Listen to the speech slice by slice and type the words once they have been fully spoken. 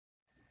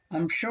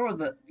I'm sure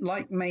that,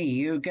 like me,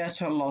 you get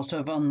a lot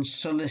of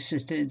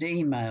unsolicited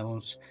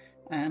emails,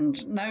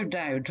 and no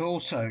doubt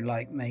also,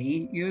 like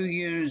me, you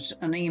use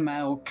an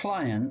email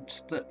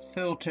client that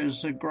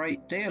filters a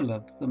great deal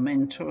of them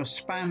into a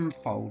spam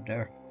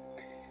folder.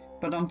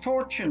 But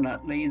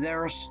unfortunately,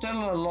 there are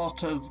still a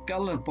lot of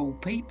gullible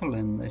people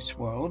in this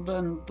world,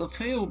 and the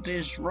field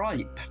is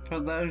ripe for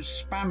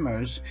those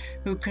spammers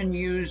who can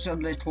use a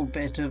little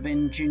bit of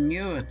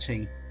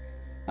ingenuity.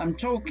 I'm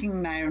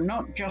talking now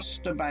not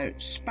just about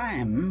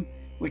spam,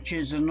 which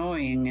is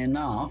annoying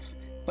enough,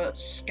 but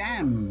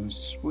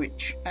scams,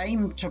 which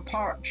aim to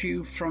part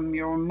you from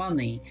your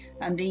money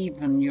and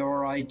even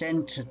your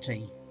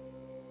identity.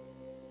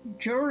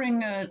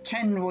 During a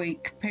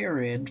 10-week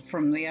period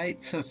from the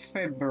 8th of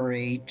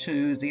February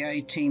to the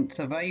 18th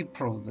of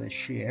April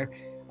this year,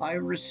 I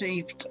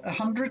received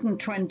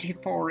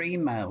 124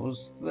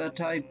 emails that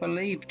I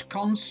believed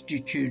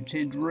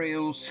constituted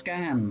real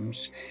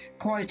scams,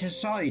 quite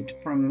aside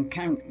from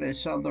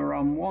countless other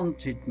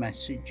unwanted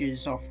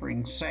messages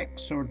offering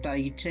sex or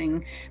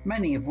dating,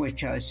 many of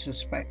which I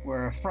suspect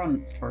were a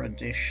front for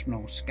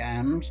additional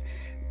scams,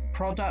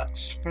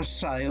 products for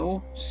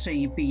sale,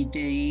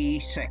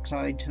 CBD, sex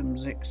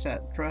items,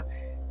 etc.,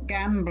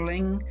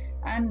 gambling,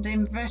 and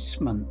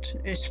investment,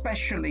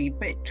 especially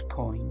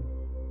Bitcoin.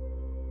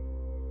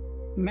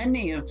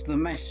 Many of the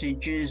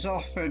messages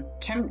offered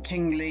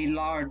temptingly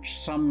large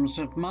sums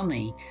of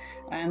money,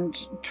 and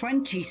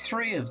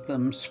 23 of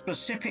them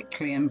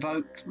specifically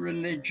invoked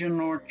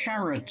religion or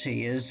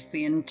charity as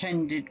the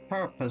intended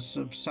purpose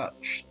of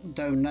such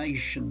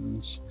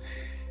donations.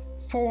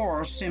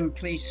 4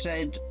 simply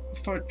said,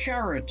 "for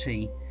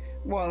charity,"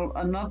 while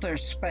another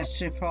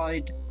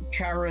specified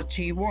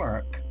charity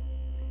work.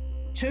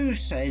 2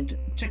 said,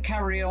 "to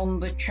carry on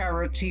the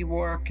charity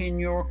work in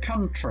your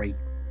country."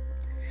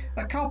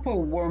 A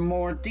couple were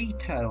more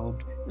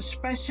detailed,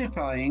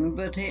 specifying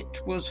that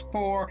it was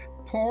for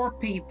poor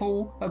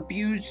people,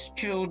 abused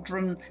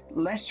children,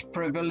 less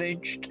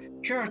privileged,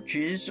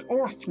 churches,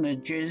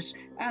 orphanages,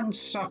 and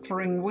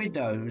suffering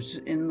widows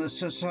in the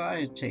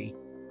society.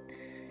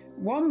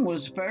 One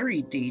was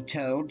very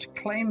detailed,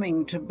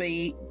 claiming to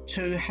be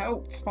to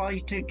help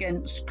fight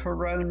against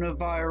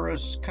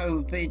coronavirus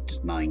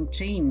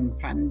COVID-19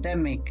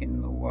 pandemic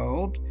in the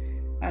world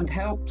and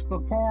help the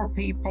poor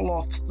people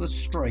off the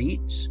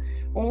streets,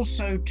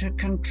 also to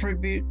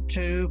contribute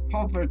to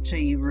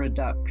poverty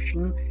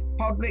reduction,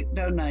 public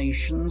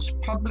donations,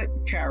 public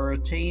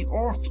charity,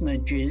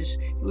 orphanages,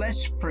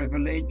 less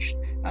privileged,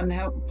 and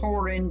help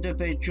poor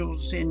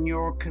individuals in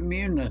your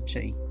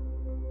community.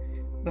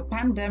 The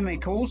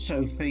pandemic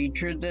also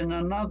featured in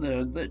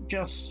another that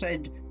just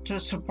said to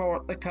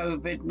support the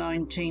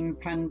COVID-19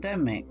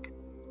 pandemic.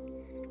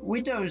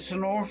 Widows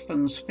and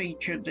orphans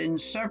featured in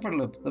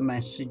several of the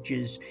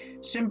messages,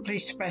 simply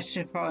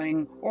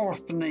specifying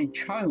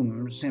orphanage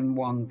homes in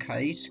one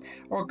case,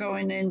 or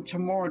going into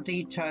more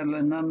detail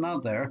in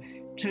another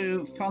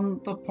to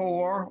fund the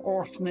poor,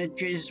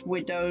 orphanages,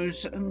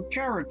 widows, and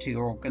charity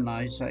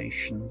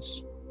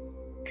organisations.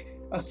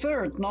 A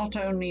third not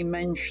only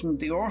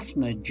mentioned the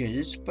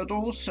orphanages, but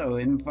also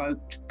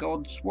invoked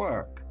God's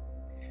work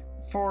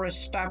for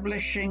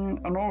establishing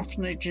an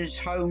orphanage's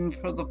home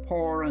for the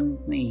poor and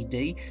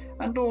needy,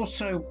 and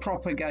also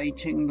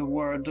propagating the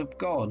word of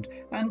God,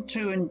 and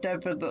to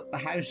endeavour that the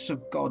house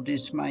of God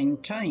is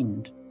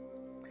maintained.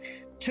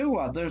 2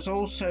 others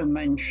also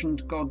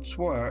mentioned God's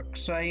work,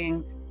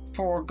 saying,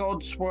 "for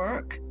God's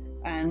work"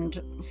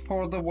 and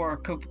 "for the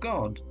work of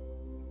God."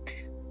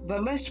 The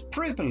less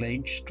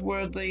privileged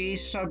were the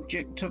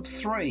subject of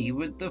 3,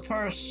 with the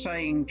first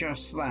saying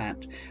just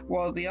that,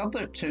 while the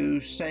other 2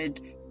 said,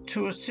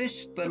 "to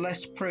assist the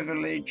less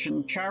privileged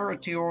and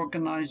charity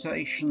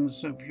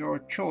organisations of your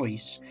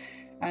choice,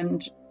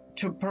 and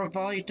to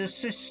provide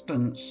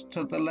assistance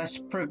to the less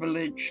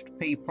privileged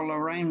people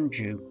around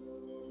you."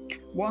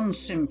 One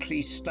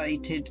simply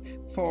stated,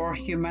 "for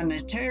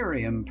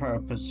humanitarian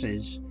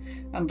purposes,"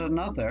 and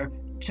another,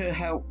 "to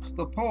help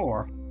the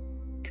poor."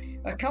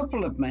 A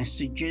couple of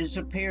messages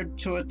appeared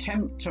to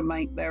attempt to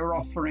make their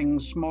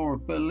offerings more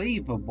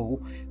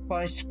believable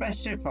by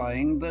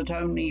specifying that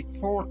only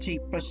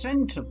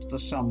 40% of the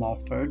sum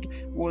offered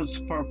was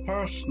for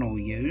personal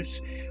use,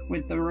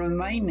 with the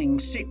remaining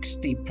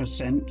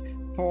 60%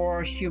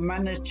 for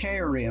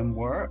humanitarian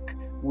work,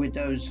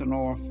 widows and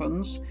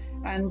orphans,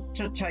 and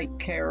to take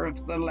care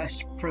of the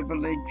less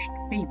privileged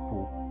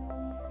people.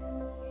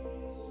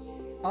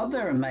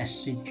 Other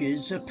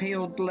messages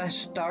appealed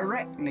less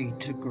directly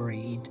to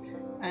greed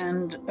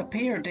and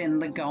appeared in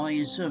the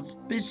guise of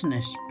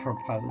business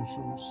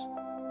proposals.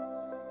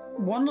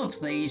 One of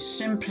these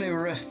simply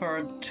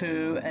referred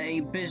to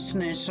a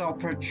business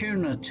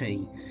opportunity,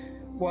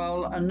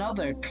 while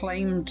another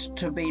claimed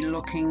to be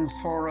looking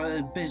for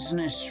a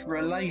business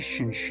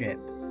relationship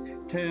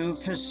to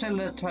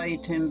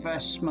facilitate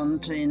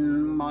investment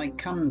in my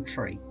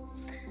country.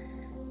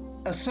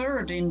 A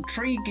third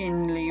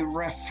intriguingly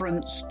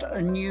referenced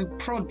a new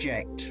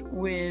project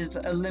with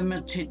a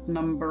limited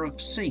number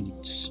of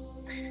seats.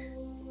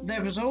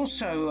 There was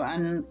also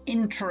an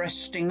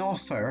interesting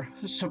offer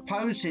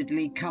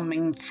supposedly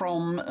coming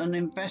from an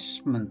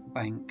investment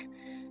bank,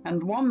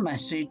 and one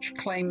message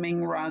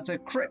claiming rather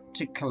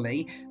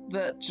cryptically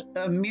that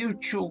a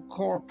mutual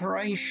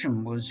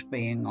corporation was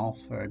being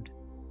offered.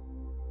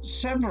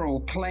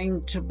 Several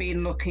claimed to be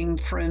looking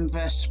for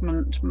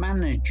investment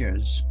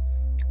managers.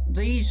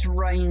 These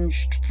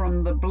ranged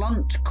from the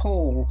blunt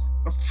call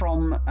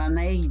from an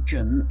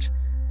agent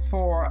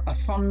for a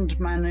fund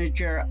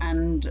manager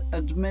and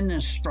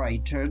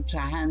administrator to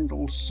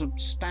handle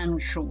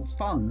substantial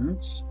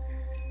funds,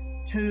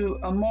 to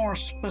a more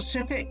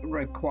specific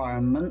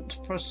requirement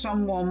for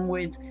someone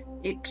with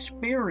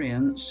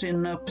experience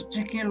in a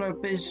particular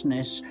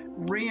business,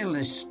 real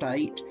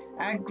estate,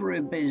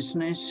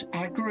 agribusiness,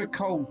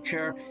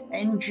 agriculture,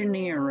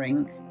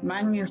 engineering,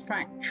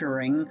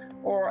 manufacturing,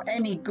 or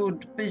any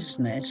good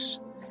business,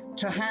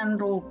 to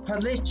handle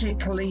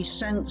politically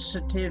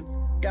sensitive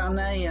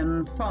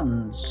Ghanaian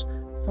funds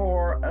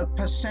for a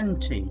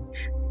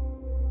percentage.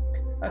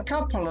 A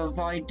couple of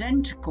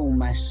identical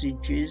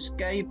messages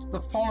gave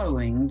the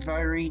following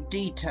very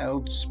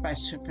detailed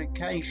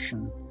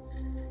specification: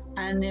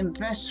 an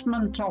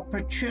investment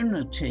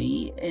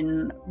opportunity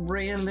in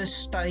real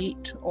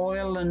estate,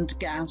 oil and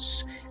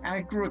gas,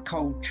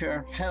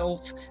 agriculture,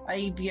 health,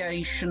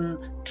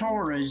 aviation,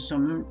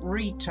 tourism,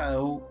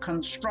 retail,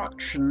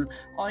 construction,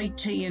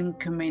 IT and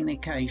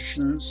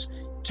communications,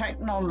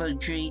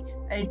 technology,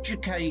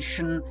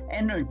 education,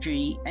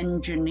 energy,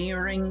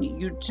 engineering,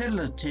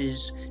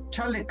 utilities,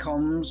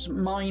 telecoms,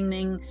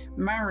 mining,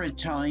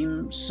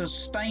 maritime,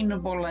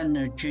 sustainable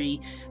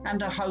energy,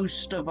 and a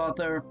host of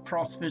other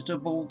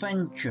profitable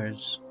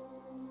ventures.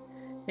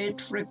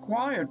 It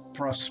required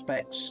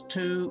prospects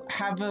to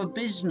have a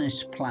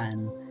business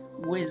plan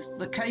with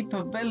the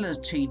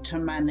capability to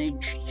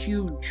manage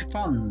huge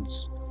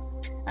funds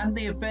and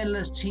the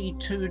ability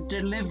to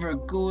deliver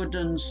good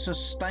and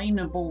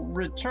sustainable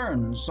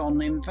returns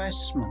on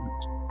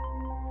investment.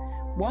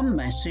 One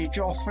message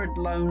offered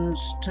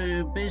loans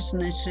to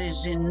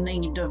businesses in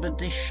need of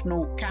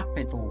additional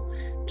capital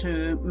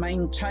to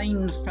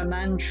maintain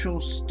financial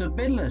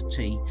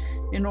stability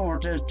in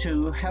order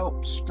to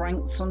help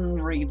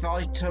strengthen,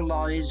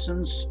 revitalize,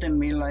 and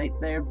stimulate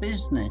their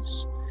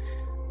business,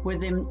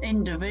 with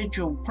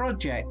individual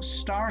projects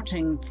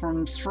starting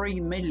from 3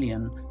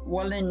 million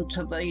well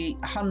into the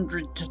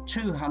 $100 to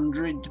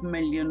 $200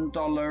 million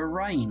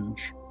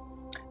range,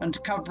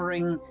 and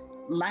covering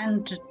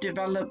land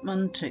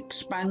development,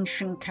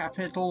 expansion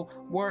capital,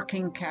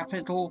 working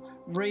capital,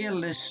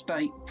 real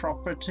estate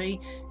property,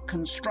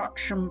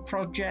 construction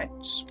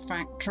projects,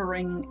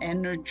 factoring,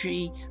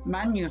 energy,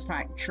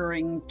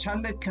 manufacturing,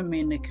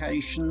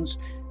 telecommunications,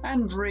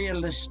 and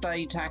real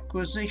estate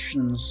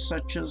acquisitions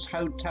such as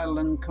hotel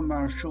and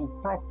commercial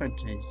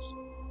properties.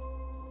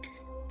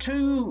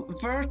 Two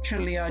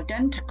virtually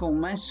identical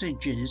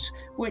messages,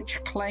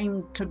 which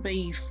claimed to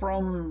be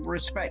from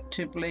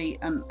respectively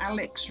an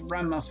Alex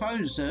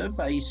Ramaphosa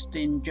based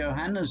in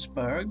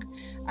Johannesburg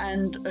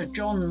and a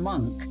John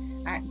Monk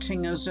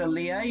acting as a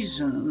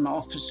liaison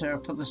officer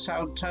for the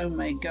Sao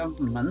Tome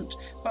government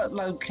but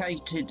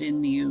located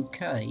in the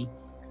UK,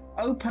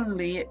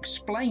 openly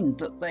explained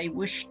that they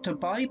wished to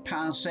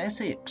bypass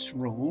ethics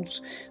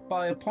rules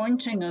by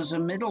appointing as a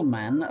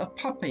middleman a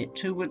puppet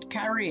who would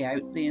carry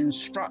out the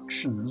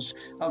instructions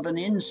of an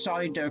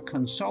insider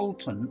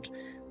consultant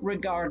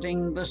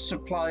regarding the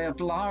supply of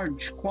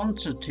large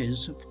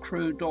quantities of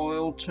crude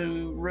oil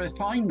to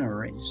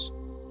refineries.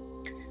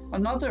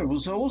 Another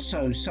was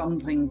also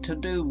something to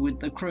do with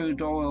the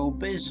crude oil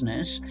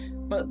business,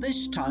 but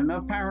this time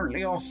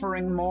apparently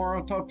offering more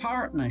of a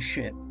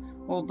partnership,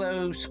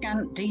 although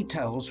scant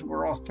details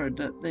were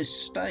offered at this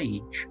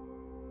stage.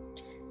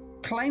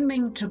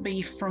 Claiming to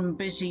be from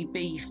Busy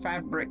Bee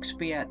Fabrics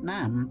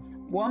Vietnam,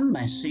 one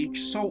message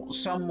sought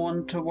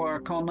someone to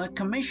work on a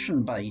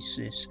commission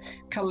basis,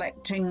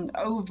 collecting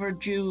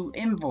overdue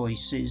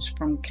invoices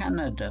from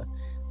Canada,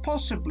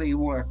 possibly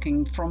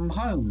working from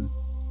home.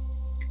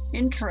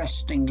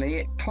 Interestingly,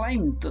 it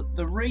claimed that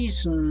the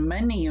reason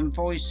many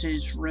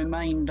invoices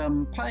remained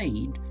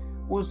unpaid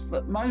was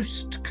that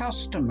most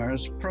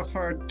customers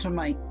preferred to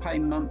make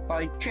payment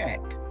by check.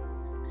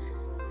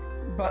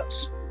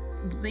 But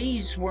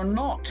these were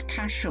not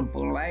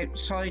cashable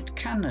outside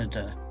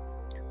Canada,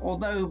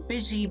 although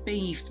Busy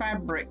Bee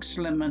Fabrics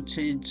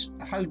Limited,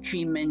 Ho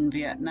Chi Minh,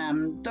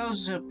 Vietnam,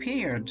 does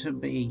appear to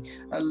be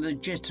a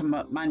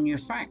legitimate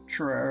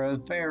manufacturer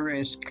of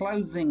various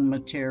clothing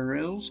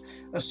materials,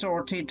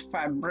 assorted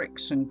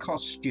fabrics and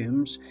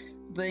costumes.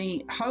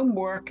 The home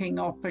working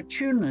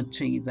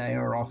opportunity they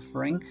are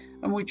offering,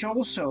 and which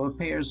also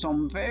appears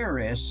on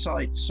various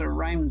sites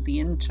around the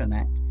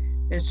internet,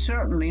 is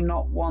certainly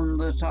not one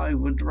that I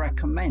would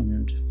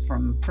recommend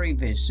from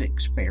previous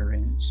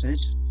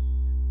experiences.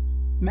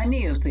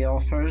 Many of the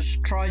offers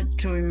tried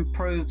to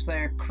improve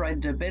their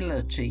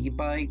credibility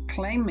by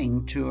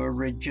claiming to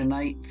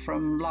originate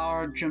from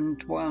large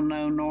and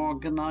well-known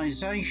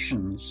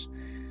organizations.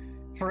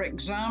 For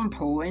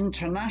example,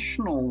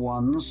 international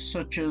ones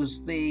such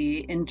as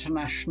the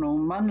International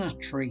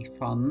Monetary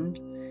Fund,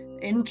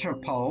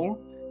 Interpol,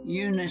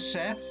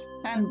 UNICEF,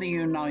 and the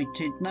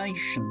United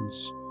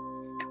Nations,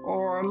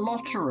 or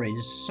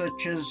lotteries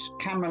such as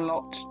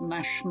Camelot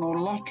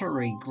National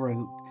Lottery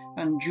Group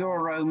and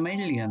Euro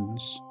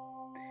Millions.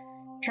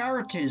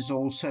 Charities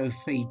also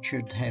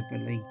featured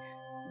heavily: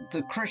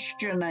 the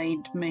Christian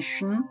Aid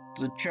Mission,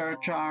 the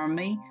Church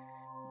Army,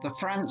 the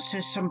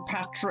Francis and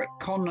Patrick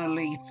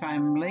Connolly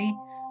family,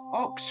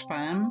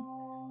 Oxfam,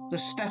 the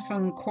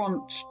Stephen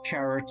Quant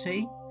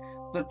charity,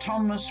 the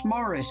Thomas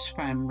Morris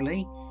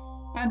family,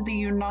 and the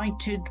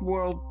United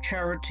World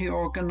Charity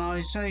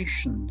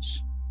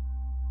Organizations.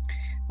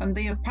 And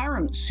the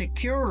apparent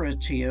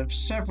security of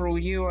several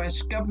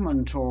US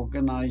government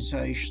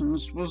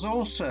organizations was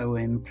also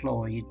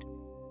employed: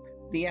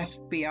 the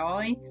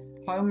FBI,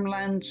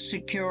 Homeland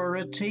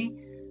Security,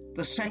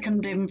 the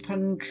 2nd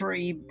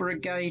Infantry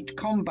Brigade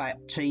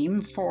Combat Team,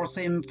 4th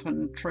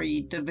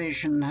Infantry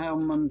Division,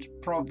 Helmand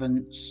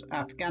Province,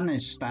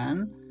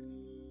 Afghanistan,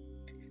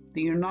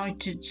 the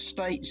United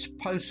States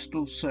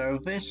Postal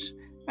Service,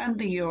 and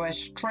the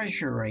US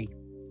Treasury.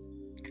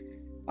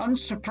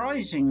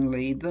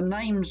 Unsurprisingly, the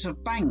names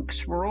of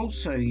banks were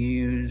also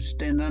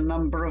used in a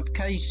number of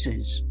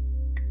cases: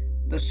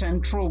 the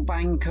Central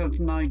Bank of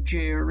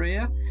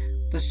Nigeria,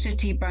 the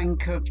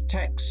Citibank of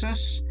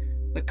Texas,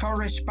 the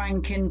Coris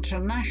Bank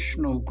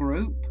International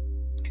Group,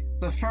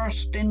 the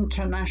First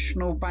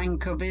International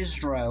Bank of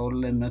Israel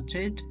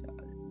Limited,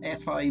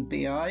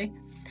 FIBI,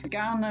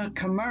 Ghana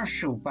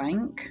Commercial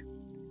Bank,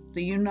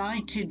 the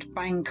United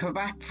Bank of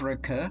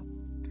Africa,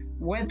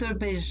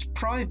 Weatherby's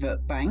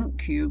Private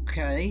Bank,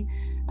 UK,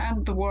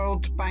 and the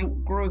World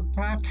Bank Group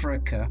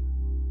Africa.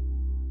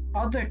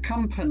 Other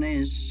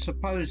companies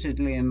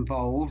supposedly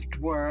involved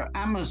were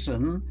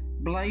Amazon,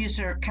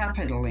 Blazer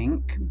Capital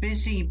Inc.,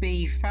 Busy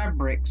Bee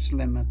Fabrics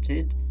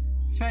Limited,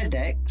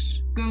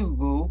 FedEx,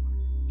 Google,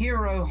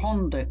 Hero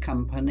Honda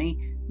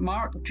Company,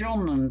 Mark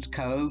John &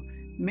 Co.,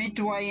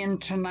 Midway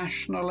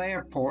International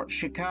Airport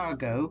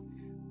Chicago,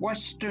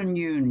 Western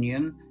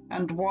Union,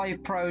 and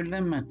Wipro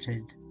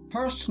Limited.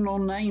 Personal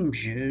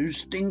names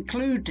used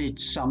included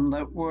some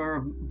that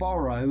were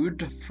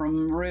borrowed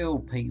from real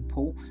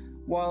people,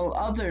 while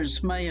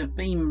others may have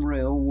been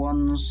real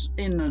ones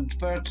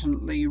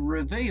inadvertently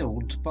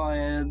revealed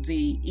via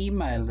the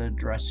email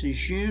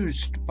addresses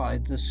used by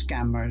the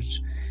scammers,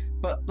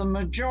 but the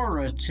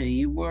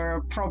majority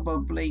were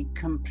probably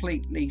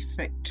completely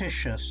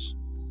fictitious.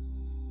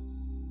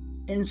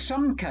 In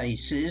some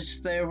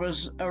cases, there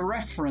was a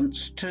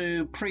reference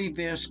to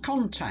previous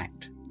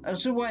contact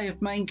as a way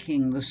of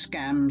making the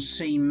scam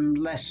seem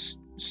less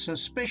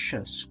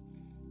suspicious.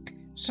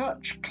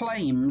 Such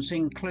claims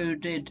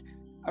included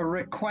a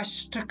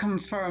request to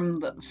confirm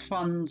that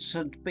funds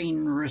had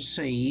been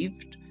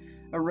received,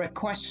 a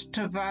request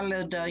to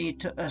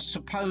validate a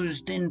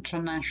supposed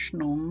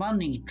international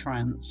money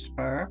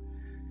transfer,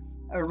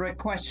 a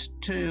request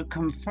to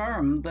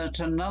confirm that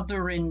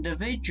another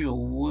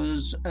individual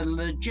was a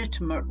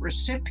legitimate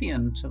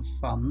recipient of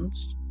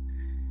funds,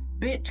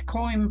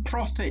 Bitcoin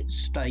profit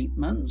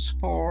statements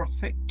for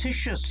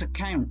fictitious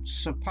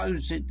accounts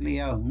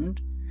supposedly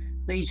owned.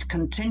 These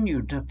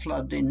continue to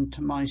flood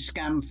into my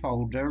scam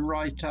folder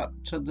right up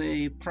to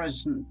the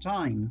present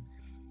time.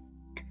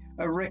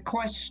 A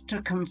request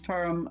to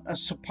confirm a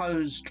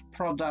supposed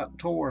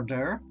product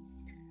order,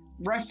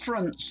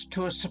 reference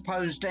to a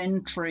supposed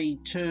entry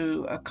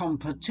to a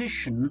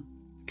competition,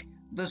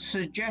 the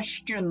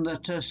suggestion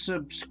that a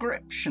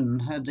subscription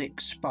had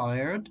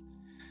expired,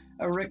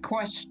 a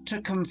request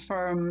to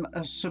confirm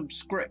a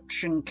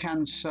subscription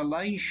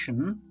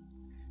cancellation,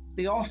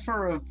 the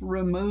offer of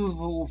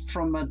removal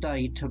from a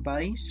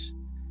database,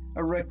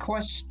 a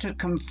request to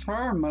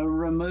confirm a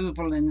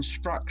removal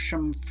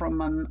instruction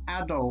from an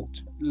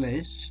adult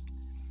list,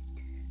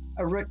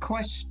 a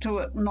request to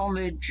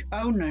acknowledge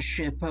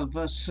ownership of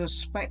a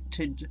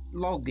suspected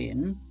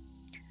login,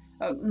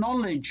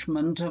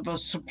 acknowledgement of a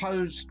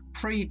supposed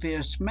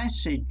previous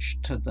message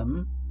to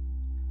them,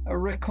 a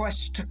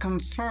request to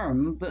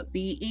confirm that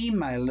the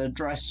email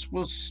address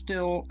was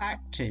still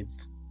active.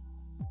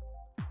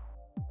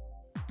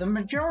 The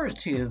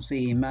majority of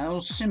the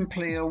emails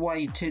simply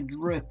awaited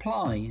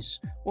replies,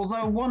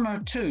 although one or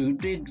two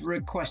did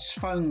request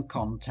phone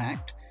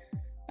contact,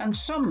 and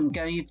some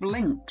gave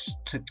links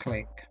to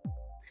click.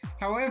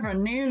 However,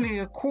 nearly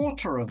a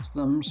quarter of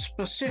them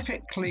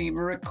specifically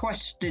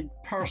requested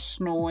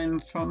personal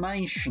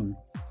information,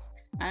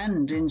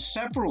 and in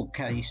several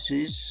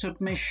cases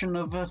submission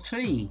of a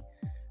fee,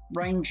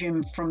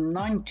 ranging from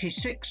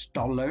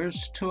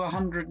 $96 to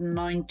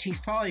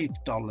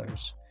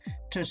 $195.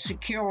 To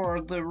secure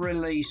the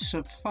release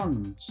of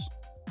funds.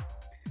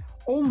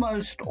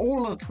 Almost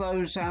all of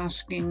those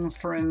asking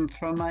for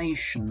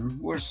information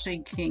were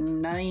seeking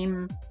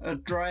name,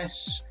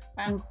 address,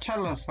 and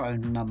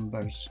telephone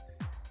numbers,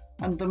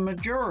 and the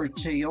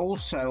majority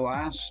also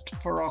asked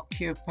for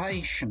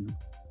occupation.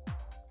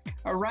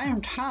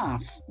 Around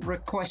half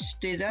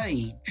requested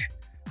age,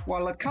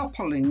 while a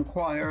couple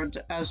inquired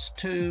as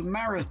to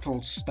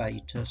marital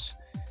status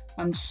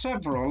and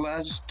several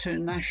as to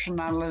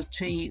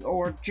nationality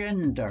or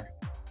gender.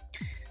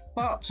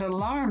 But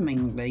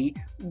alarmingly,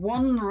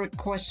 one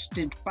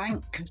requested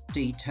bank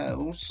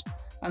details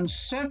and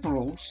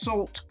several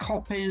sought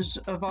copies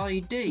of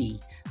ID,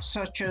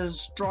 such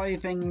as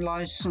driving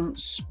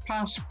license,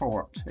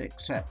 passport,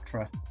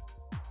 etc.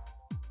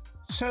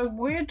 So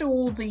where do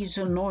all these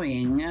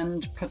annoying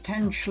and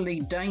potentially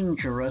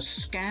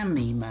dangerous scam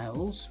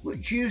emails,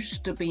 which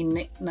used to be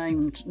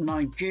nicknamed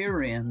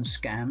Nigerian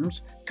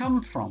scams,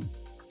 come from?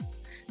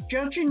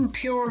 Judging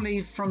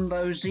purely from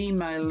those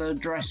email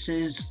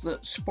addresses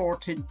that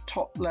sported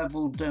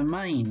top-level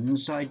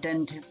domains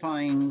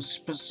identifying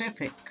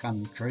specific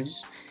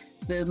countries,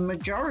 the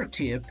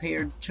majority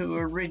appeared to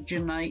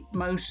originate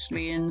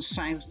mostly in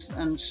South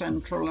and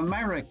Central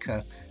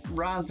America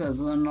rather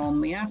than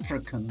on the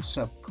African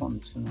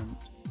subcontinent.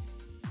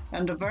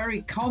 And a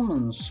very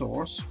common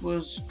source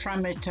was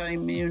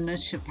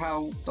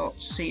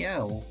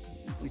tramitemunicipal.cl,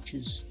 which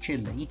is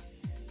Chile,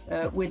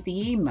 with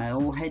the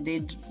email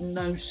headed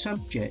 "No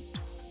subject."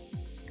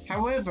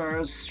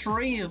 However,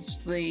 3 of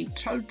the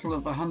total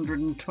of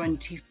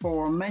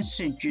 124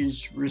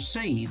 messages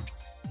received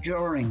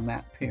during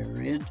that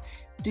period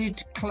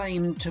did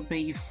claim to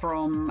be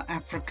from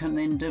African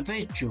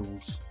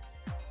individuals.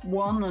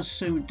 One a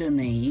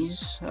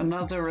Sudanese,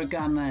 another a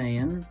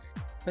Ghanaian,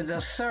 with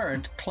a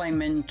third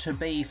claiming to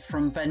be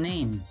from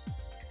Benin.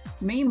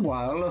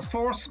 Meanwhile, a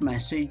 4th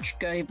message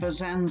gave a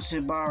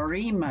Zanzibar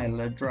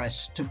email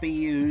address to be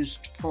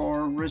used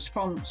for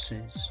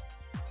responses.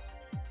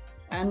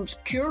 And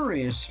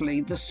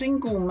curiously, the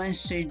single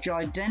message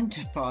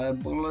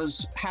identifiable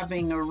as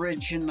having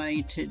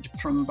originated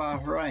from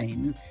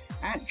Bahrain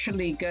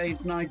actually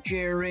gave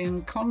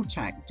Nigerian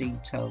contact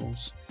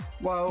details,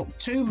 while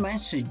 2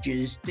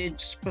 messages did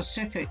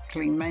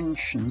specifically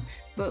mention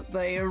that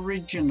they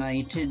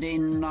originated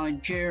in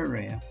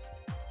Nigeria.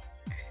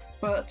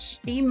 But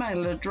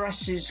email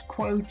addresses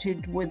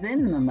quoted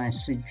within the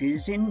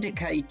messages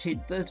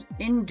indicated that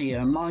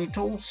India might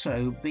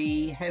also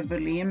be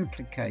heavily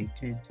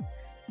implicated.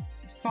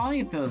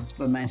 5 of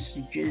the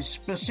messages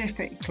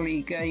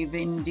specifically gave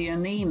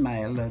Indian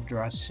email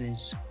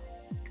addresses.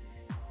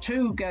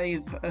 2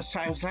 gave a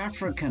South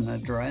African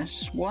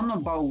address, 1 a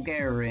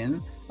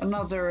Bulgarian,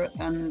 another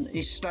an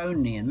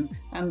Estonian,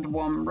 and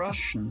 1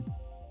 Russian.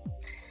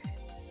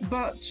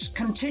 But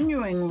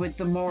continuing with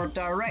the more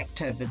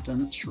direct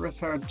evidence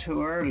referred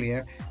to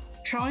earlier,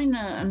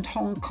 China and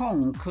Hong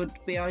Kong could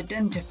be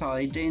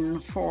identified in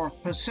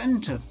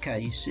 4% of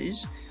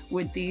cases,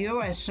 with the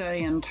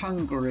USA and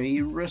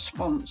Hungary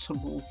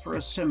responsible for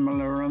a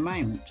similar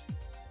amount.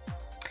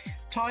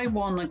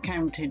 Taiwan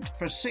accounted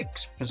for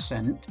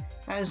 6%,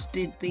 as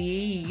did the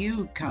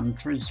EU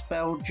countries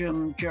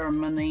Belgium,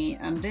 Germany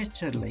and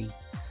Italy,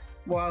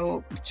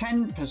 while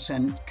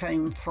 10%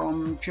 came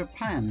from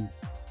Japan.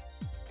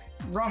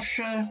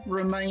 Russia,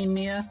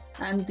 Romania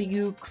and the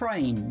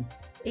Ukraine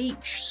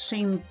each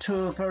seemed to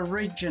have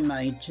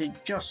originated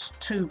just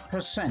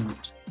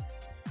 2%,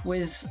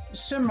 with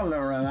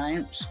similar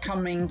amounts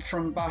coming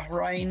from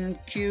Bahrain,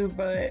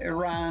 Cuba,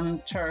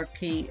 Iran,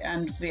 Turkey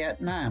and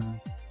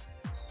Vietnam.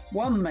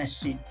 1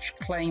 message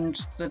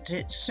claimed that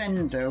its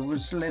sender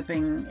was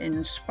living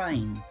in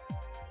Spain.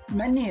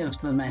 Many of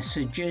the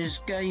messages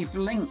gave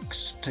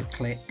links to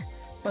click,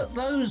 but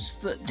those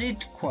that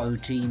did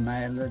quote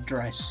email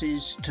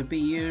addresses to be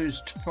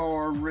used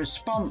for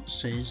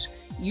responses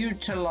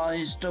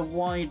utilized a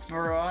wide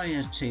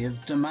variety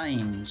of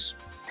domains.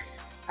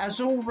 As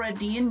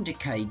already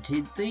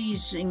indicated,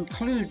 these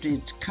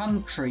included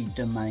country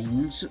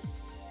domains,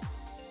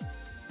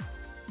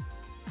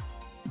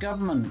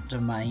 government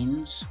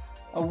domains,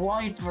 a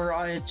wide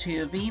variety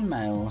of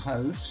email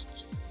hosts,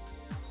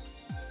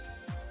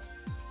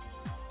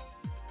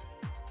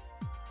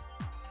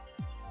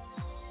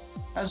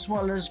 as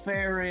well as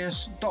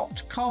various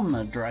 .com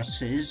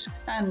addresses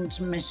and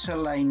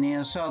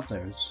miscellaneous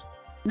others.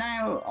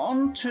 Now,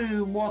 on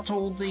to what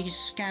all these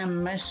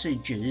scam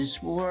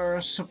messages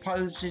were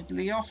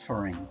supposedly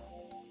offering.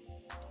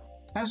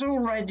 As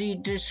already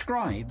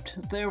described,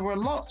 there were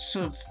lots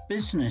of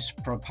business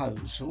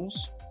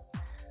proposals.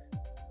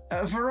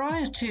 A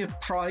variety of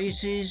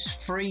prizes,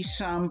 free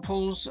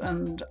samples,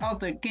 and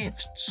other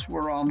gifts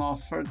were on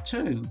offer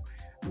too,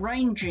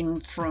 ranging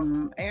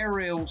from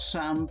aerial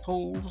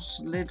samples,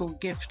 little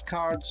gift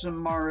cards and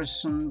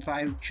Morrison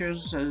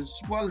vouchers,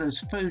 as well as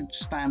food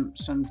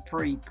stamps and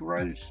free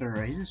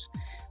groceries,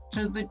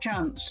 to the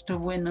chance to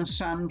win a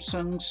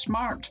Samsung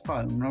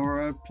smartphone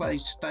or a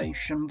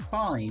PlayStation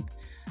 5,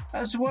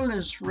 as well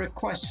as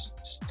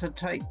requests to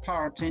take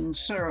part in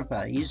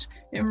surveys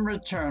in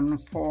return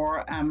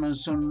for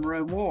Amazon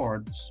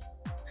rewards.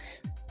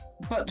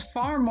 But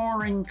far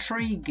more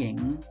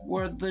intriguing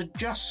were the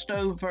just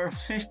over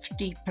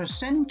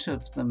 50%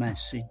 of the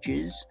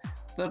messages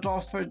that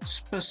offered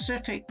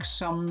specific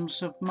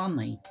sums of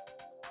money.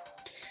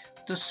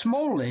 The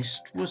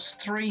smallest was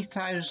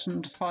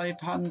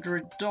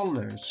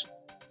 $3,500,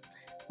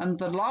 and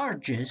the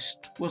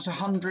largest was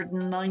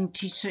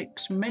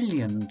 $196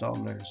 million.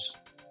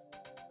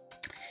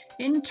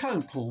 In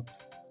total,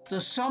 the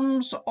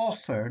sums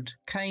offered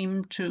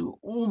came to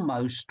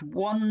almost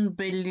 $1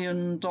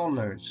 billion,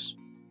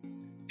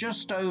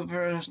 just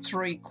over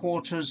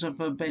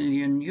 €750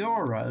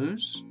 million,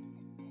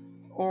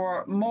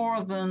 or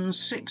more than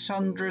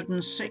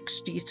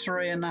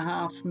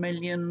 £663.5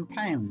 million.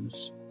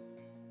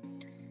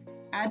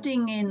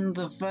 Adding in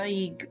the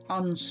vague,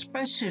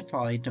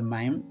 unspecified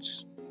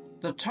amounts,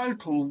 the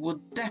total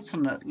would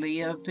definitely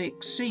have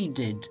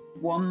exceeded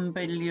 $1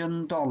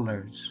 billion.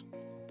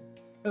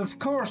 Of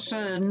course,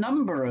 a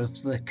number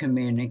of the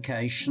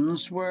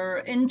communications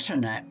were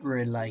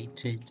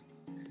internet-related.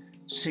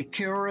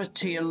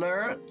 Security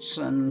alerts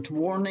and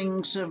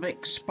warnings of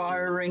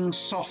expiring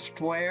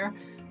software,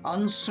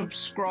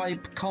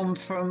 unsubscribe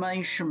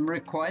confirmation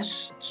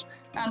requests,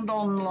 and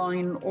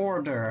online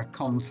order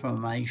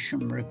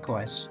confirmation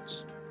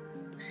requests.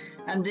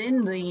 And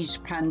in these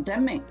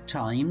pandemic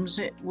times,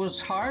 it was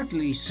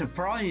hardly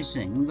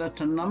surprising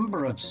that a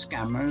number of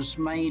scammers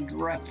made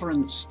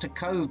reference to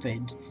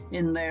COVID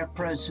in their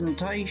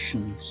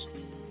presentations.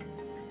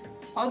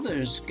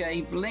 Others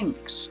gave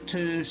links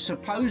to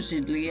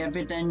supposedly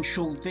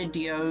evidential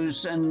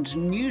videos and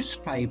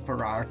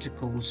newspaper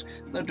articles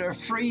that are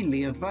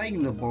freely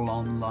available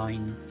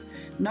online,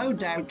 no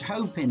doubt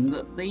hoping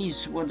that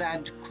these would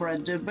add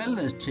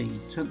credibility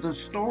to the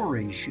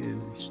stories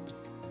used.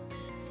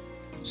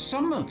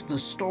 Some of the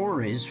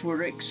stories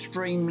were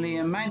extremely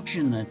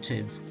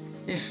imaginative,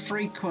 if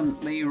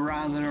frequently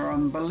rather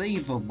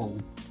unbelievable,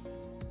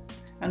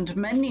 and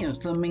many of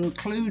them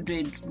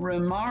included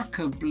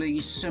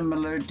remarkably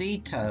similar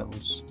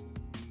details.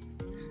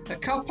 A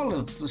couple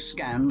of the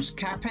scams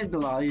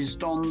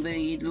capitalized on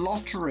the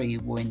lottery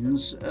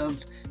wins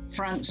of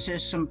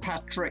Francis and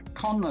Patrick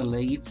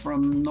Connolly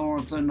from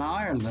Northern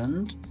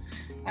Ireland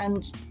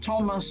and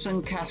Thomas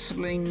and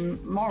Kathleen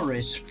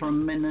Morris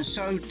from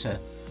Minnesota.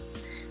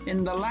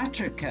 In the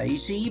latter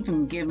case,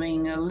 even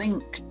giving a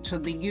link to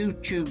the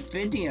YouTube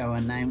video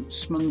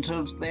announcement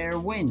of their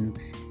win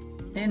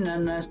in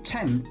an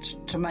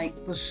attempt to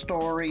make the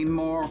story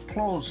more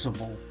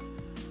plausible.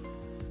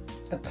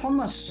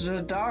 Thomas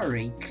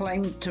Zardari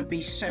claimed to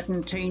be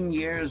 17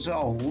 years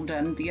old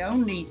and the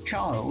only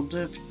child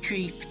of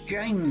Chief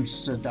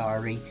James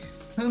Zardari,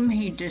 whom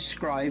he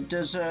described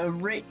as a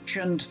rich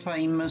and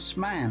famous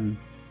man.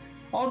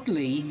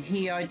 Oddly,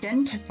 he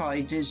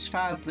identified his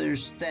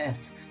father's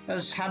death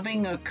as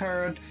having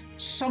occurred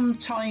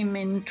sometime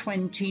in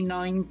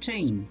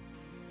 2019.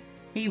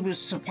 He was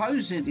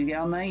supposedly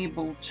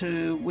unable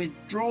to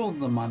withdraw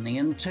the money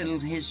until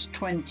his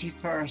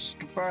 21st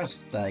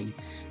birthday,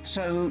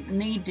 so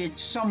needed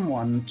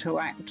someone to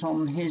act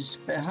on his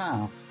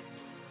behalf.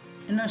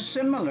 In a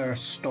similar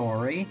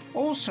story,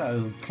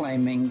 also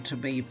claiming to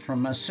be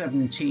from a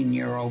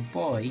 17-year-old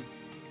boy,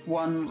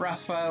 one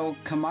Rafael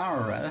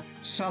Camara,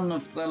 son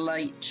of the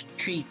late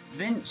Chief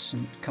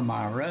Vincent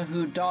Camara,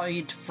 who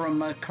died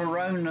from a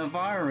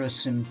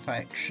coronavirus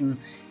infection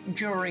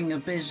during a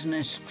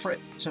business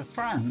trip to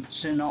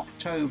France in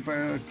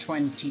October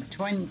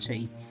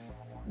 2020.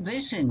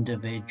 This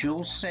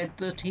individual said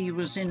that he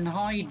was in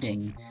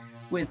hiding,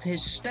 with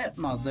his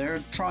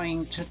stepmother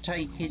trying to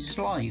take his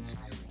life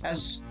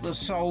as the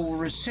sole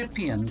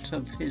recipient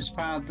of his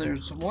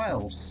father's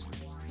wealth.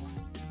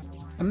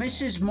 A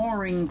Mrs.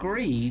 Maureen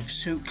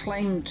Greaves, who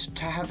claimed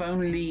to have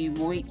only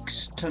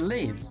weeks to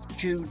live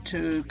due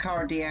to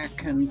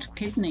cardiac and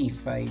kidney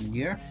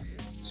failure,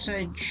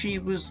 said she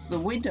was the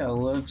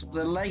widow of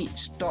the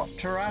late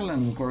Dr.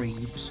 Alan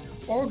Greaves,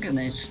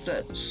 organist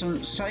at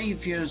St.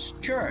 Saviour's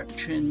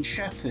Church in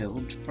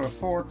Sheffield for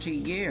 40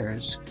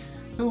 years,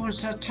 who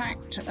was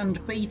attacked and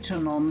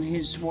beaten on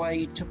his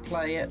way to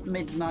play at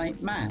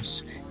midnight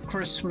mass,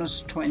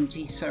 Christmas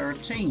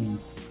 2013.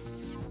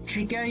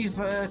 She gave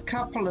a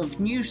couple of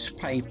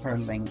newspaper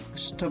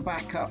links to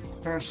back up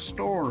her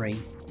story.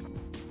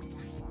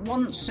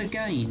 Once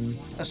again,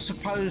 a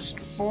supposed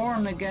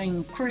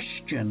born-again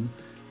Christian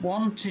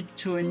wanted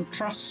to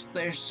entrust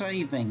their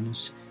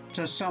savings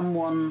to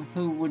someone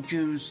who would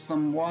use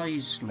them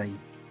wisely.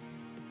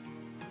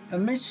 A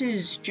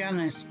Mrs.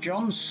 Janet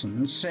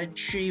Johnson said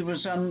she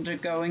was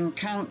undergoing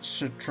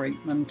cancer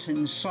treatment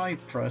in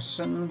Cyprus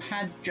and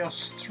had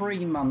just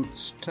 3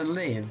 months to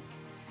live.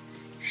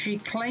 She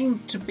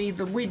claimed to be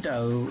the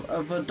widow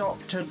of a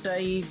Dr.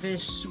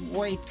 Davis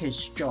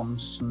Wakis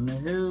Johnson,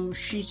 who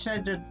she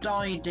said had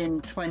died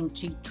in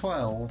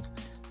 2012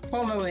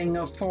 following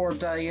a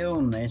 4-day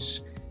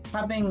illness,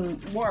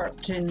 having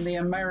worked in the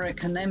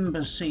American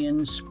Embassy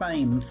in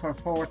Spain for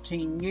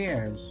 14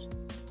 years.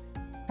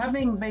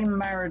 Having been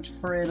married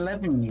for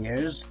 11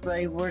 years,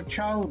 they were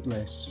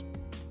childless.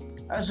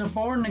 As a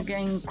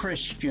born-again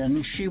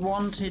Christian, she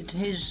wanted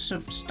his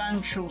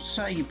substantial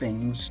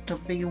savings to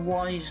be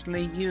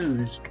wisely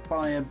used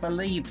by a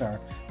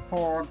believer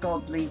for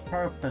godly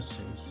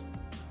purposes.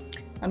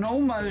 An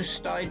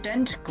almost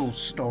identical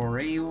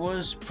story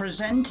was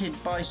presented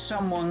by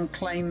someone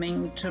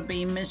claiming to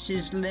be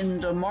Mrs.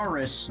 Linda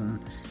Morrison,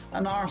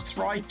 an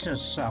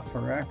arthritis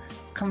sufferer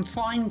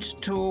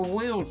confined to a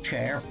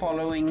wheelchair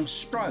following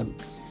stroke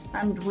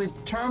and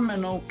with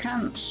terminal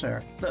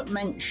cancer that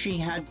meant she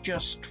had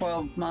just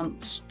 12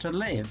 months to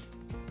live.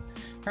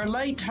 Her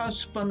late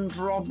husband,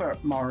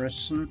 Robert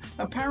Morrison,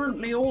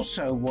 apparently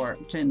also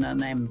worked in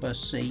an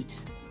embassy,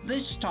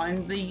 this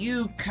time the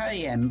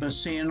UK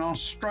Embassy in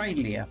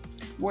Australia,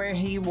 where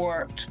he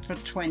worked for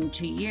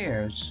 20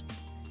 years.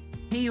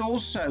 He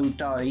also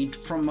died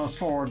from a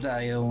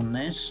 4-day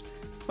illness,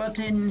 but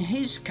in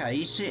his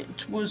case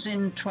it was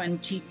in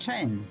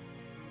 2010.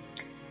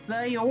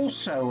 They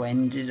also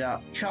ended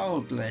up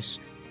childless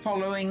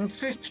following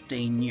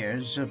 15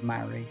 years of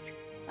marriage,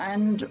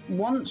 and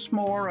once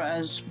more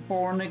as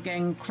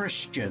born-again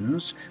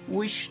Christians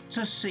wished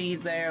to see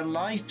their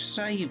life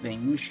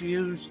savings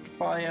used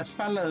by a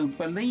fellow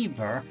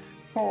believer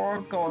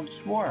for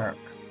God's work.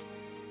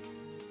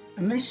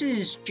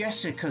 Mrs.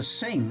 Jessica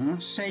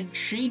Singh said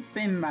she'd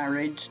been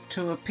married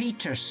to a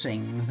Peter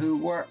Singh who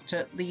worked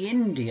at the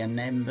Indian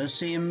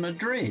Embassy in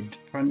Madrid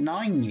for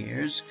 9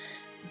 years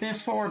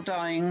before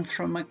dying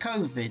from a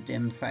COVID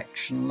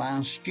infection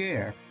last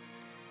year.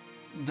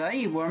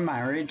 They were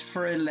married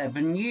for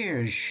 11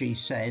 years, she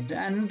said,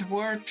 and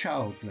were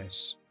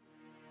childless.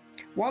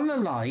 While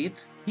alive,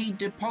 he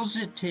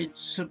deposited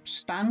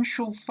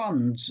substantial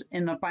funds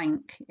in a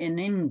bank in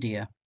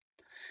India.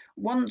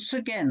 Once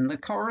again, the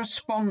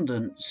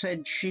correspondent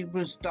said she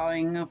was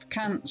dying of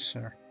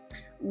cancer,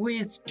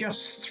 with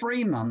just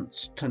 3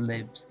 months to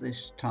live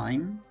this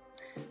time,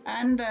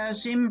 and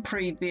as in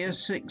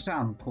previous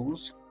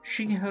examples,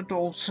 she had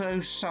also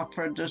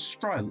suffered a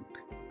stroke.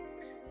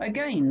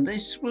 Again,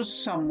 this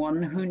was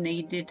someone who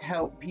needed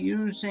help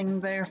using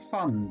their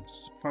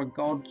funds for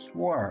God's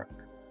work.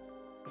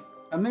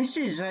 A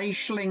Mrs.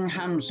 Aisling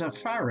Hamza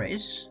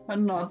Faris,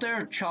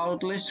 another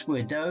childless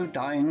widow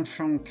dying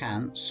from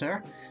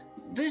cancer,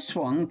 this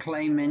one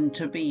claiming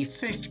to be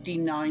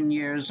 59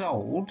 years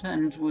old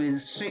and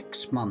with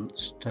 6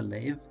 months to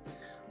live,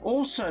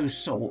 also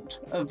sought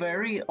a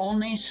very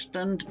honest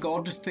and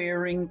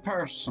God-fearing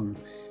person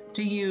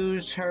to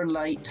use her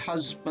late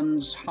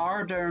husband's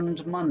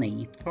hard-earned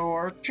money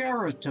for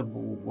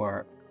charitable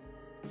work.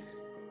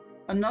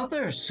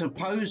 Another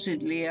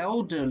supposedly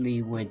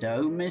elderly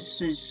widow,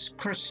 Mrs.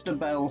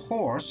 Christabel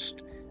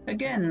Horst,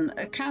 again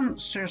a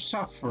cancer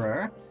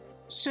sufferer,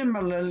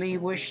 similarly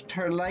wished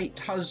her late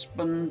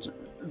husband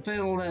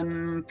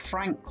Willem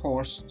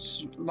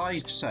Frankhorst's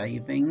life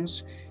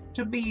savings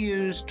to be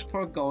used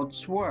for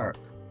God's work,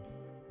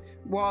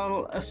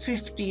 while a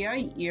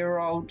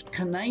 58-year-old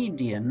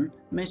Canadian,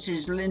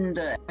 Mrs.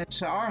 Linda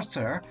S.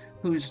 Arthur,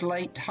 whose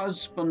late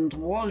husband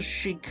was,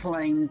 she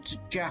claimed,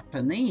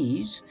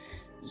 Japanese,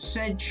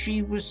 said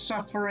she was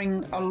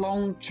suffering a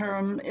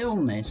long-term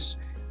illness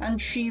and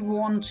she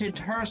wanted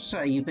her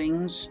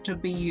savings to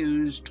be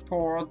used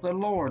for the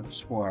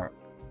Lord's work.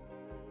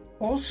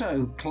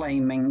 Also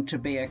claiming to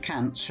be a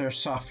cancer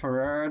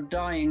sufferer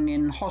dying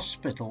in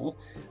hospital,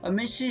 a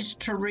Mrs.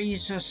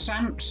 Teresa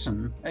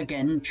Sampson,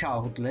 again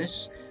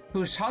childless,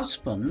 whose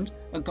husband,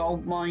 a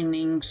gold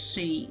mining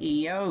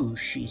CEO,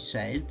 she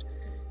said,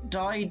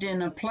 died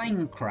in a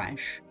plane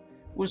crash,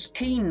 was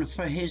keen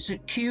for his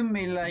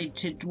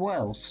accumulated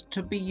wealth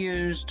to be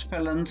used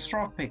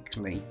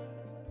philanthropically.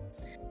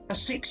 A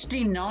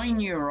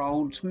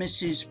 69-year-old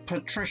Mrs.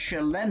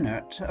 Patricia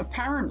Leonard,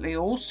 apparently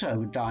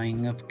also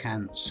dying of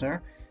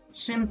cancer,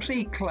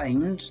 simply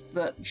claimed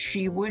that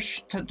she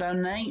wished to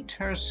donate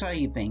her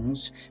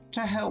savings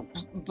to help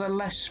the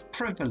less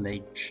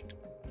privileged,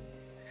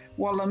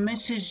 while a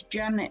Mrs.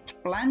 Janet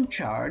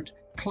Blanchard,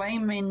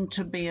 claiming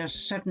to be a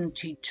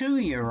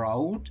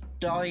 72-year-old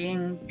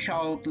dying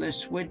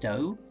childless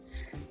widow,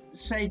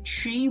 said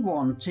she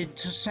wanted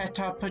to set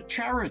up a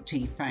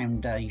charity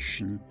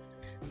foundation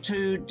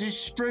to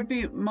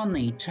distribute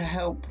money to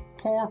help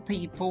poor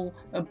people,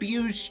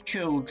 abused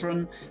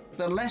children,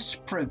 the less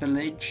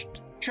privileged,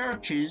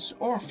 churches,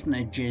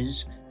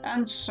 orphanages,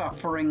 and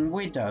suffering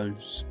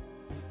widows.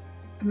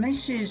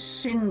 Mrs.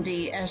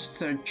 Cindy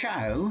Esther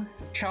Chow,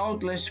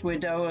 childless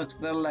widow of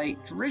the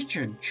late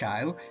Richard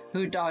Chow,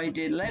 who died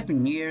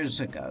 11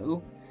 years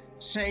ago,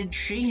 said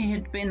she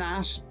had been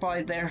asked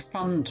by their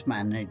fund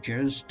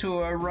managers to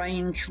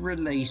arrange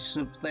release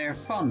of their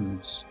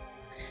funds.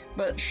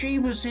 But she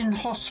was in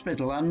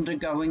hospital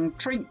undergoing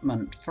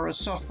treatment for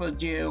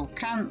esophageal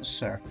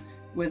cancer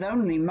with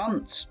only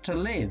months to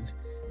live,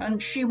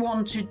 and she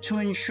wanted to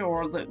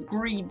ensure that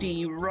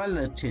greedy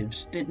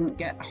relatives didn't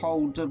get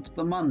hold of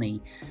the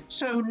money,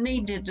 so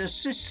needed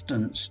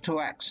assistance to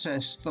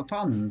access the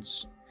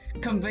funds.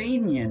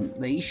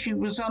 Conveniently, she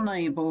was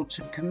unable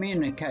to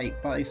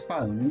communicate by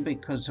phone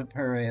because of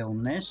her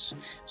illness,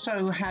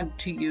 so had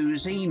to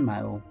use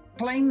email.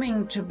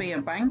 Claiming to be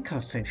a bank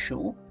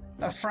official,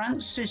 a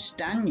Francis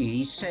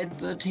Dagny said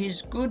that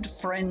his good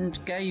friend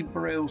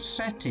Gabriel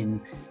Settin,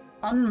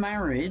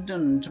 unmarried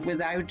and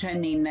without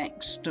any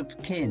next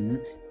of kin,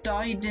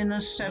 died in a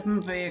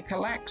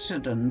 7-vehicle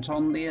accident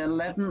on the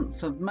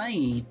 11th of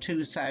May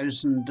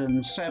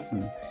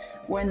 2007,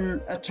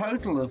 when a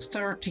total of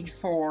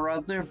 34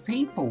 other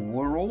people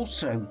were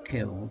also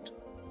killed.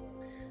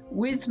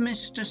 With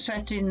Mr.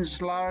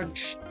 Settin's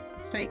large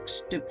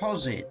fixed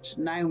deposit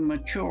now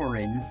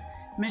maturing,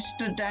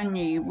 Mr.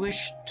 Danyi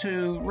wished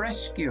to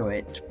rescue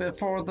it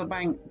before the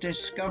bank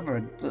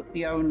discovered that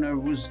the owner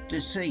was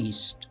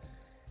deceased,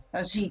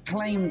 as he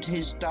claimed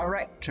his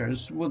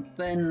directors would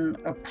then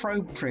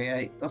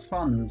appropriate the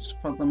funds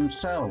for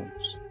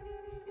themselves.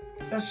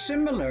 A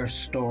similar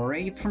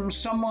story from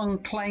someone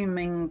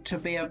claiming to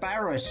be a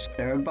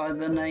barrister by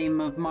the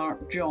name of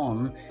Mark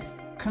John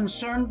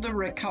concerned the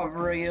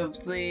recovery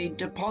of the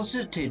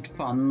deposited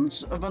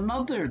funds of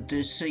another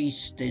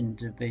deceased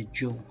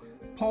individual,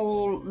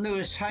 Paul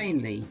Lewis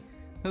Haley,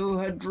 who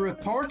had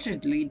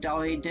reportedly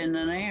died in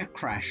an air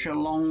crash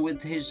along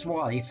with his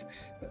wife,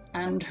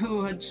 and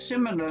who had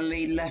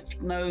similarly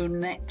left no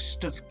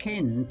next of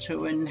kin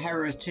to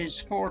inherit his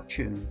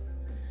fortune.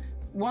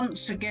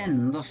 Once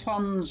again, the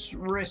funds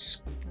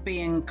risked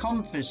being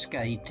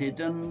confiscated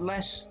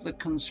unless the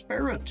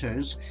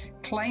conspirators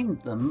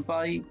claimed them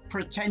by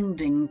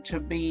pretending to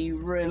be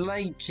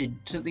related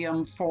to the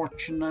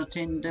unfortunate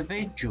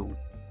individual.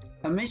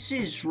 A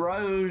Mrs.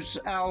 Rose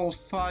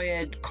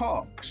Al-Fayed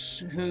Cox,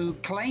 who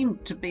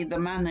claimed to be the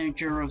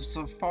manager of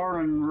the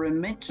foreign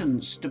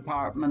remittance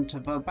department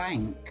of a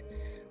bank,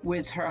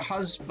 with her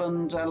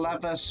husband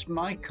Alavis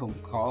Michael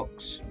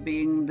Cox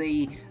being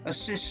the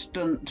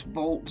assistant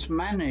vault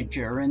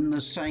manager in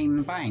the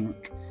same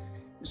bank,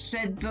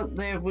 said that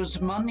there was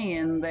money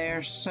in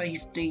their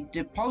safety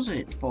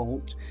deposit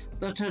vault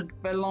that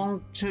had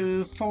belonged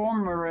to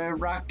former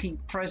Iraqi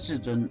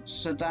President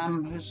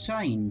Saddam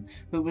Hussein,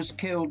 who was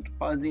killed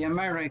by the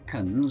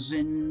Americans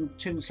in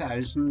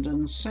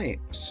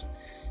 2006.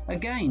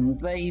 Again,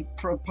 they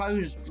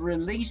proposed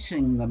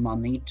releasing the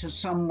money to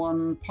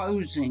someone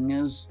posing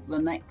as the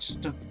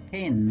next of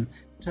kin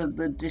to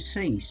the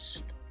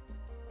deceased.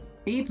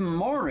 Even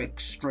more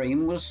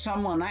extreme was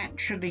someone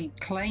actually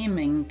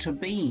claiming to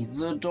be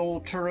the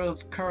daughter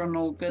of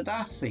Colonel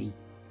Gaddafi.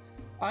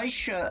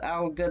 Aisha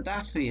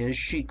al-Gaddafi, as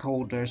she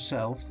called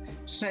herself,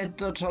 said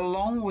that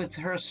along with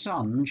her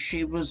son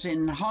she was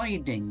in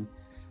hiding,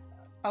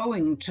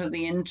 owing to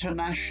the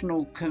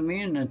international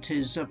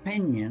community's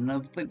opinion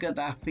of the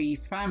Gaddafi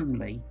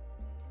family,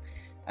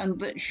 and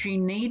that she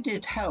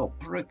needed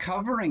help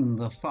recovering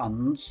the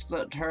funds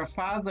that her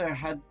father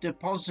had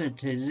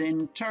deposited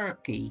in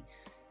Turkey,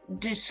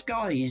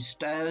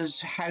 disguised as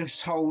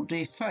household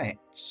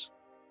effects.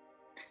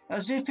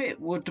 As if it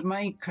would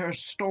make her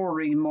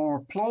story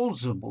more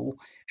plausible,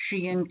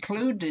 she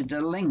included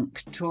a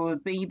link to a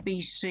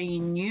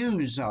BBC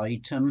News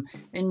item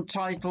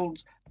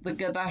entitled "The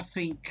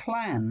Gaddafi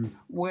Clan,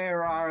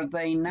 Where Are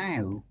They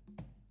Now?"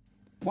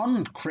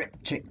 One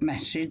cryptic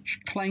message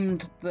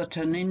claimed that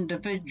an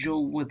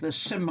individual with a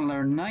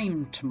similar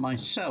name to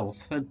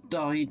myself had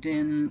died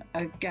in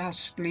a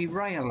ghastly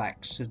rail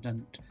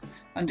accident,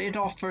 and it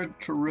offered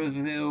to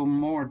reveal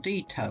more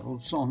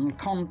details on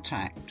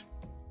contact.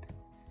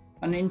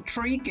 An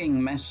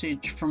intriguing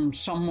message from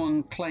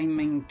someone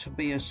claiming to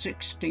be a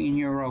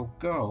 16-year-old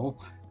girl,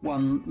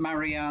 one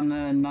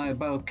Mariana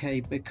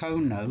Naiboke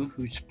Bikono,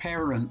 whose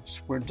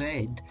parents were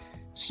dead,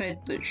 said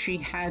that she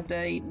had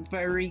a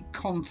very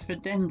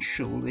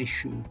confidential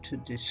issue to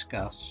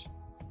discuss.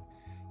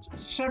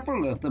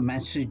 Several of the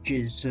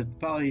messages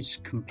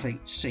advised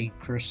complete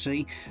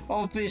secrecy,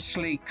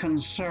 obviously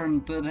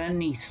concerned that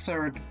any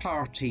third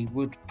party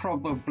would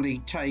probably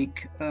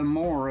take a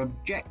more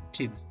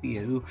objective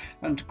view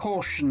and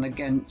caution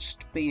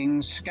against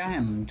being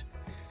scammed.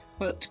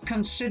 But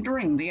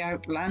considering the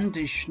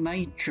outlandish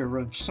nature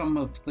of some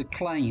of the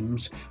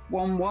claims,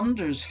 one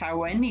wonders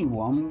how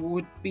anyone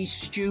would be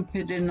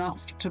stupid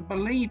enough to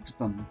believe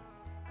them.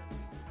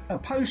 A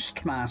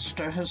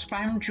postmaster has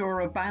found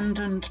your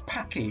abandoned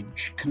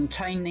package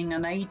containing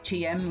an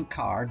ATM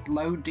card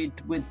loaded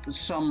with the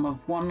sum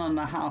of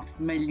 $1.5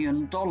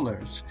 million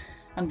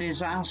and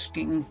is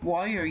asking,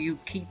 why are you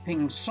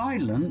keeping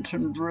silent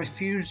and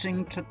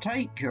refusing to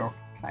take your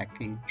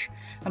package,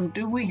 and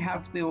do we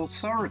have the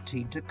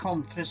authority to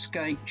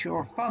confiscate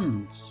your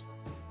funds?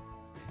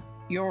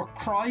 Your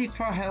cry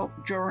for help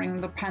during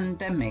the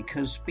pandemic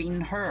has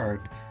been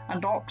heard,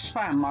 and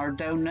Oxfam are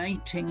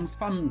donating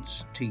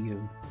funds to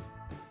you.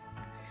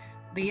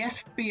 The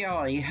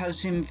FBI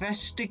has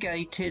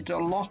investigated a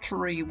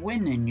lottery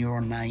win in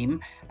your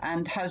name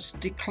and has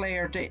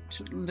declared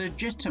it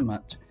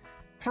legitimate.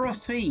 For a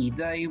fee,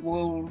 they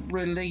will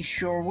release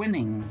your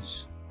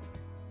winnings.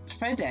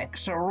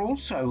 FedEx are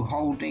also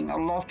holding a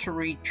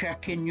lottery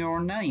check in your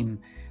name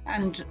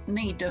and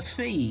need a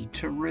fee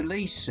to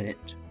release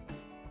it.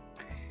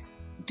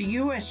 The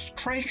US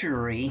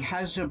Treasury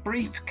has a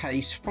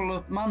briefcase full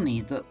of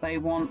money that they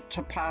want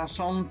to pass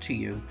on to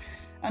you,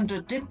 and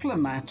a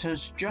diplomat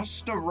has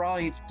just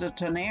arrived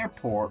at an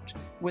airport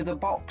with a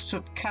box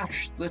of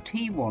cash that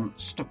he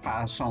wants to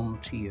pass on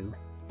to you.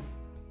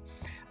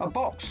 A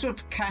box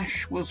of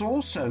cash was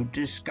also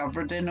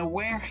discovered in a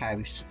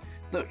warehouse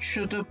that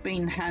should have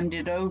been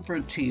handed over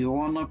to you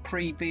on a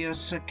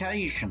previous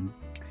occasion.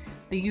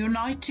 The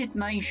United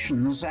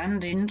Nations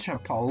and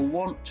Interpol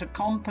want to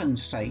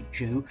compensate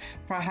you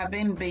for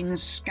having been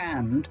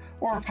scammed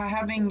or for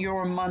having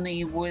your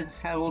money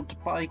withheld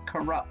by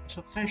corrupt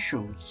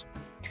officials.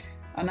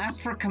 An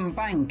African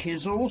bank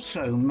is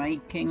also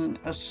making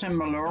a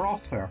similar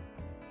offer.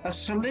 A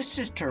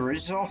solicitor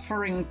is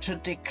offering to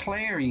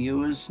declare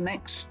you as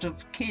next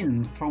of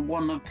kin for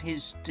one of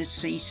his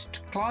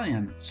deceased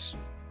clients.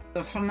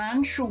 The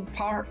financial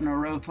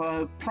partner of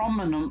a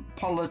prominent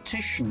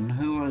politician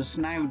who has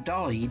now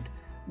died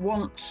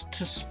wants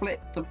to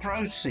split the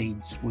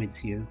proceeds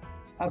with you.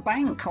 A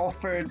bank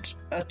offered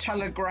a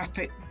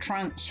telegraphic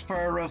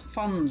transfer of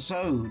funds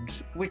owed,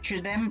 which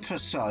it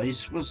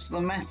emphasised was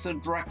the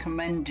method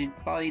recommended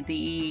by the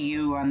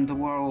EU and the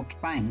World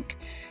Bank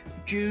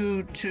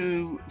due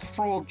to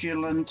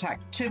fraudulent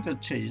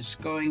activities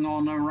going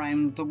on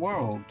around the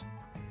world.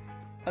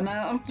 An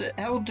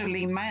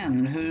elderly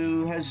man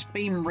who has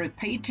been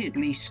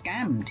repeatedly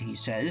scammed, he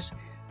says,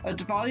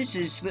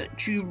 advises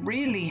that you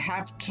really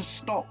have to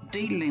stop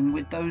dealing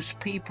with those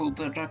people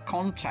that are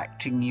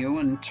contacting you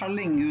and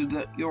telling you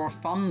that your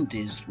fund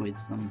is with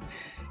them.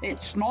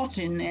 It's not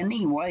in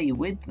any way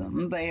with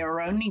them. They are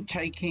only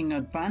taking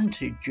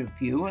advantage of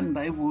you, and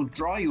they will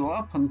dry you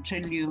up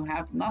until you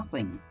have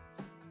nothing.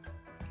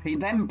 He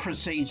then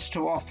proceeds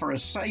to offer a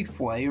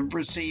safe way of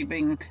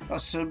receiving a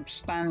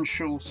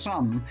substantial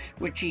sum,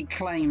 which he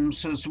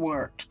claims has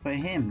worked for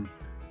him.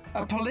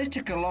 A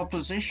political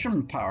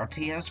opposition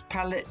party has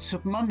pallets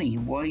of money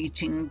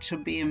waiting to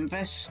be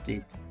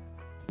invested.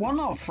 One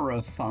offer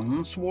of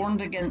funds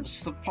warned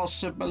against the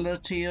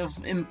possibility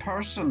of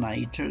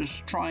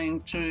impersonators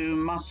trying to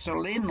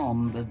muscle in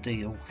on the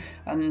deal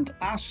and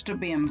asked to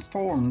be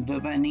informed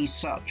of any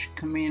such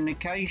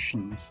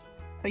communications.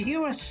 A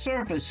US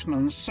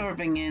serviceman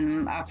serving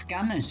in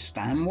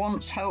Afghanistan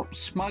once helped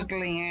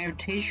smuggling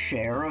out his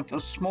share of a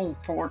small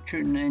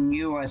fortune in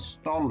US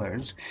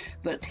dollars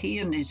that he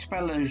and his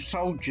fellow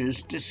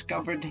soldiers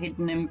discovered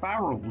hidden in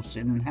barrels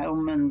in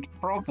Helmand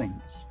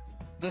province.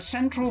 The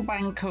Central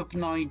Bank of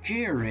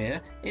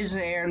Nigeria is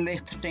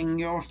airlifting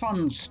your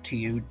funds to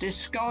you,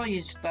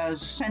 disguised as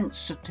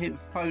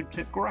sensitive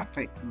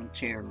photographic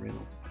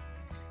material,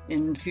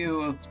 in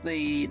view of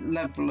the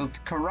level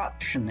of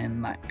corruption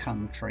in that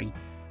country.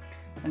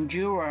 And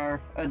you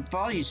are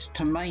advised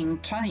to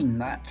maintain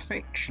that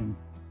fiction.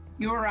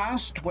 You are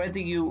asked whether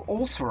you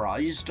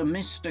authorized a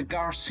Mr.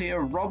 Garcia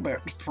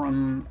Robert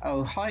from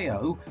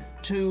Ohio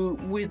to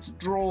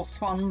withdraw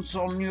funds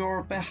on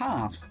your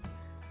behalf,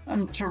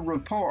 and to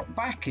report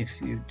back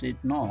if you did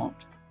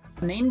not.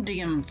 An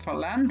Indian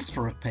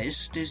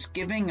philanthropist is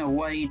giving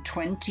away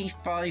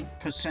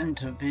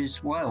 25% of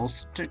his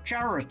wealth to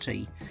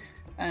charity,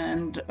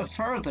 and a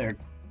further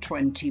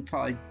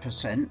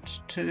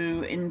 25%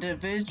 to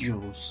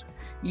individuals.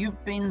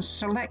 You've been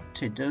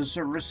selected as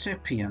a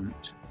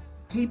recipient.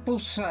 People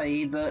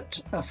say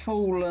that a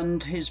fool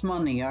and his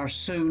money are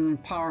soon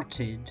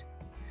parted,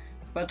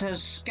 but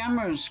as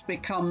scammers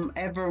become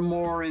ever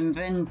more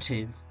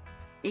inventive,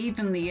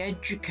 even the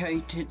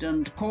educated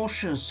and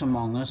cautious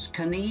among us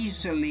can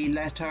easily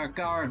let our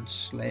guard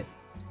slip.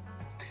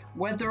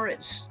 Whether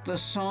it's the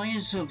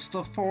size of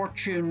the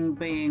fortune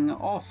being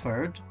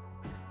offered,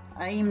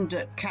 aimed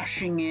at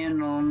cashing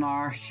in on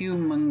our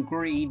human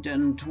greed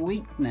and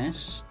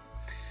weakness,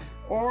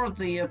 or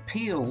the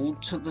appeal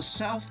to the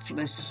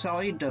selfless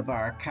side of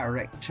our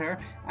character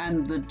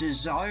and the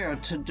desire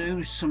to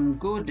do some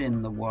good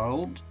in the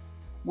world,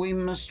 we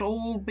must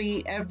all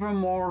be ever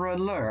more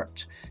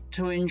alert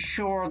to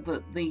ensure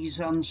that these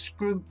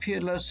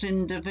unscrupulous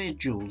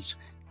individuals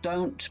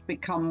don't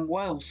become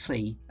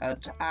wealthy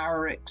at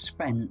our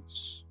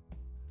expense.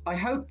 I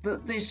hope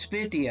that this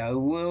video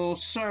will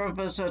serve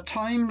as a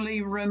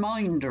timely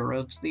reminder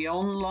of the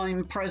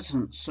online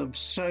presence of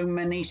so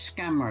many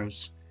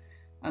scammers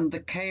and the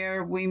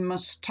care we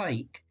must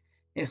take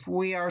if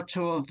we are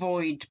to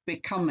avoid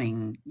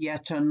becoming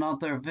yet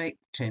another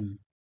victim.